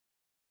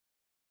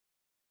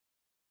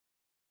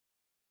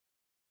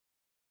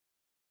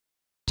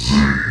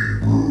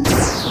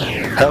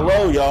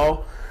Hello,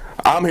 y'all.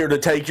 I'm here to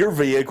take your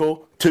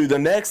vehicle to the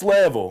next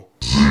level.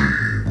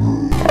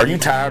 Are you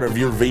tired of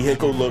your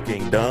vehicle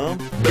looking dumb,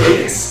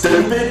 being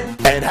stupid,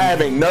 and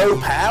having no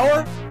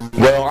power?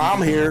 Well,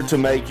 I'm here to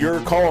make your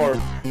car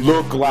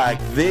look like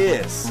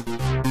this.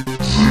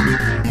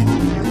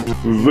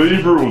 The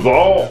Zebra was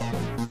off.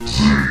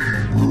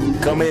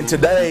 Come in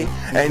today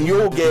and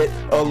you'll get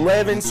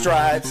 11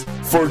 stripes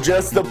for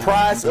just the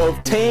price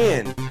of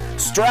 10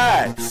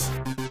 stripes.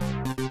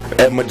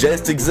 At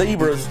Majestic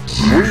Zebras,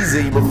 we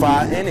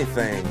zebrify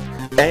anything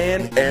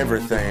and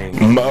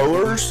everything.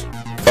 Mowers,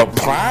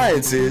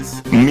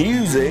 appliances,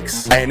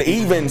 musics, and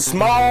even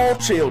small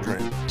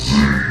children.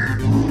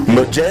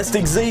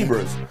 Majestic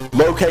Zebras,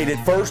 located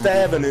 1st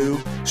Avenue,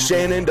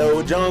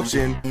 Shenandoah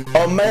Junction,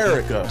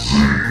 America.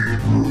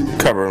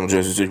 Cover on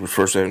Majestic Zebras,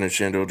 1st Avenue,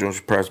 Shenandoah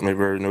Junction. Price may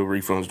vary, no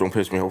refunds. Don't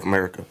piss me off,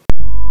 America.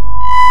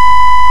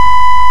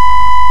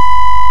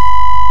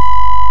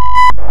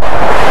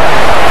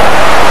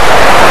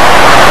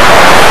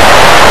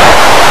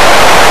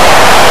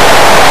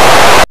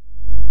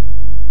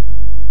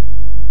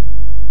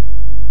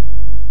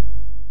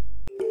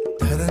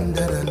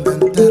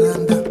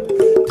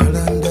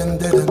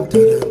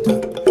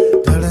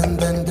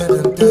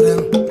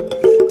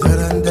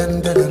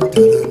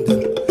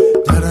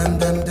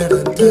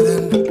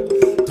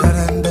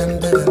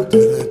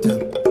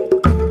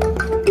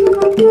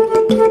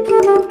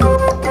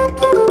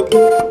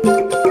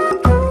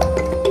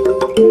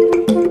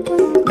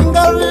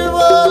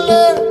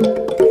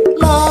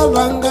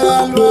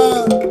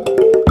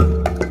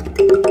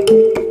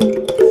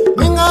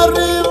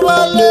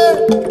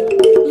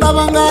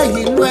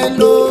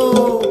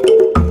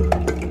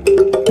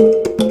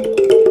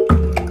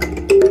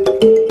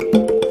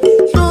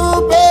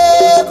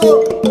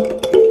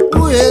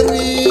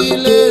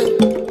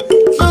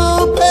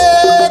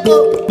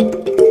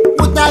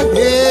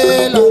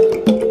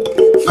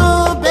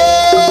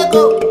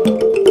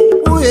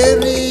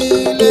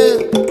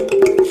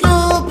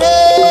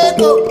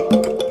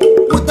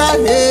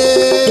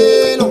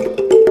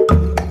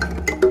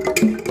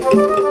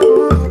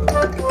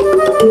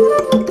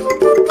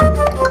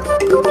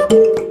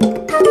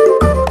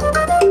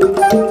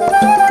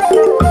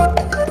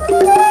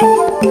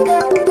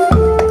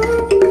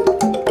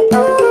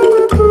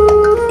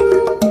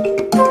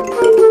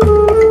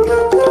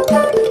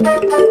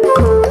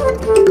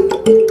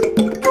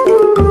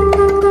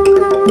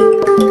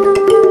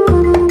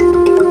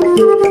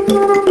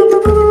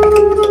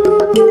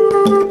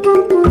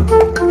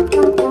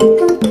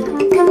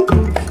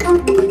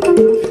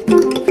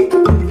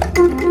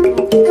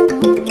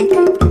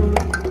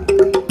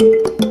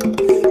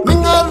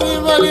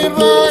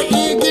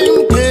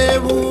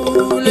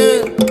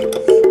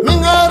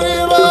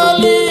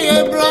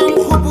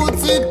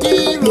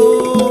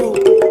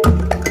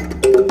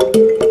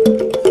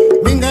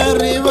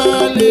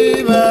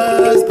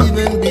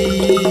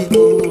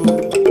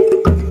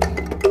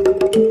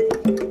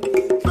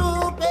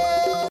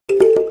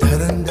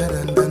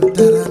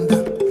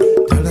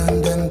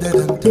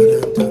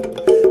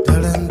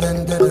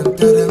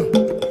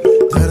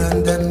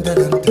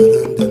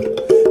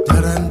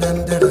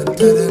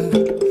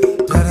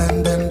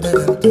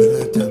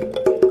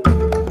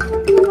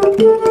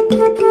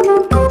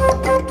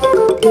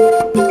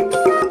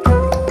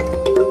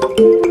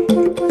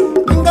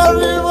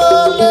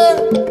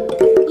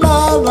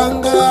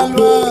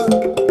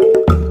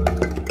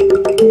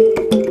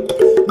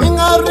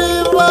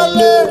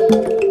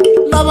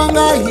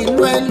 Lavanga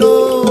hilwelo